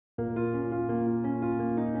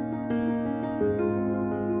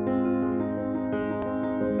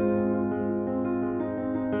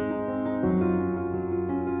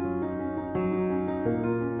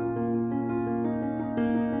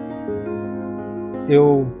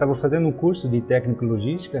eu estava fazendo um curso de técnico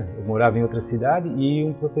logística, eu morava em outra cidade e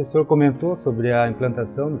um professor comentou sobre a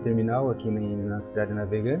implantação do terminal aqui na cidade de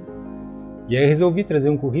Navegantes. E aí resolvi trazer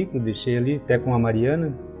um currículo, deixei ali até com a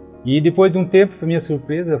Mariana. E depois de um tempo, para minha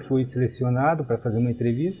surpresa, fui selecionado para fazer uma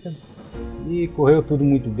entrevista e correu tudo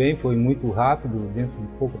muito bem, foi muito rápido. Dentro de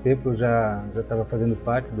pouco tempo eu já estava fazendo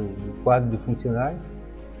parte do quadro de funcionários.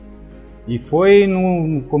 E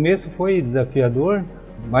no começo foi desafiador,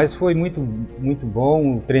 mas foi muito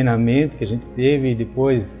bom o treinamento que a gente teve, e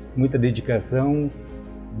depois muita dedicação,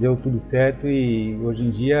 deu tudo certo e hoje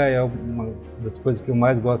em dia é uma das coisas que eu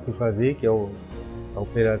mais gosto de fazer, que é a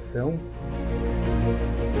operação.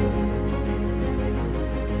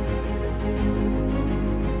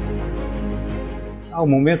 O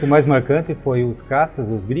momento mais marcante foi os caças,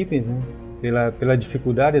 os gripens, né? Pela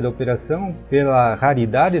dificuldade da operação, pela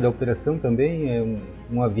raridade da operação também.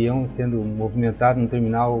 Um avião sendo movimentado no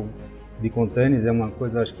terminal de contêineres é uma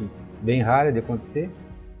coisa, acho que, bem rara de acontecer.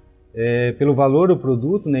 Pelo valor do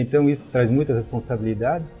produto, né? Então isso traz muita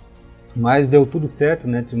responsabilidade, mas deu tudo certo,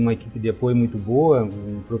 né? Tive uma equipe de apoio muito boa,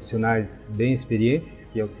 profissionais bem experientes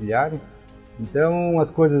que auxiliaram. Então as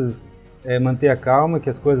coisas, manter a calma, que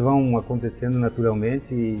as coisas vão acontecendo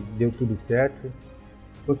naturalmente e deu tudo certo.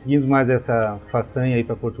 Conseguimos mais essa façanha aí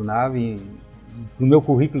para PORTONAVE e no meu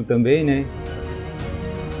currículo também, né?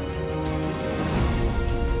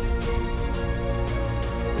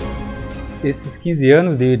 Esses 15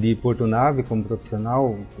 anos de PORTONAVE como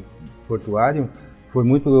profissional portuário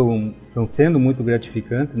estão sendo muito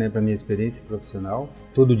gratificantes, né, para minha experiência profissional.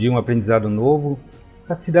 Todo dia um aprendizado novo,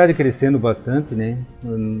 a cidade crescendo bastante, né,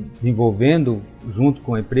 desenvolvendo junto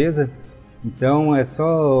com a empresa. Então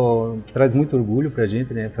traz muito orgulho para a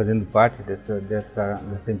gente, né, fazendo parte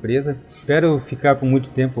dessa empresa. Espero ficar por muito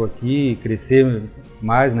tempo aqui, crescer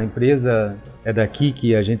mais na empresa. É daqui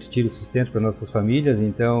que a gente tira o sustento para nossas famílias,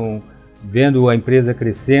 então vendo a empresa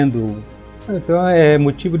crescendo, então é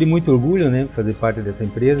motivo de muito orgulho, né, fazer parte dessa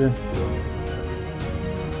empresa.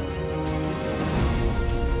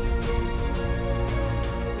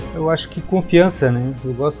 Eu acho que confiança, né?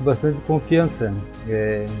 Eu gosto bastante de confiança.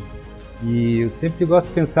 E eu sempre gosto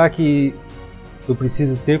de pensar que eu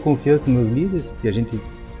preciso ter confiança nos meus líderes, que a gente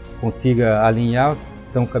consiga alinhar,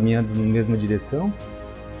 estão caminhando na mesma direção.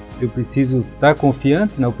 Eu preciso estar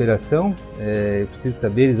confiante na operação, eu preciso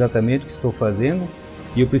saber exatamente o que estou fazendo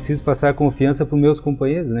e eu preciso passar confiança para os meus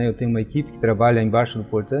companheiros, né? Eu tenho uma equipe que trabalha embaixo do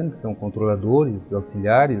portão, que são controladores,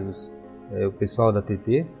 auxiliares, o pessoal da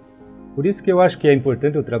TT. Por isso que eu acho que é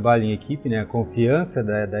importante o trabalho em equipe, né? A confiança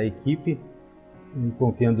da equipe, um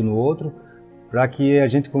confiando no outro, para que a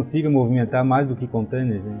gente consiga movimentar mais do que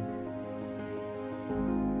contêineres, né?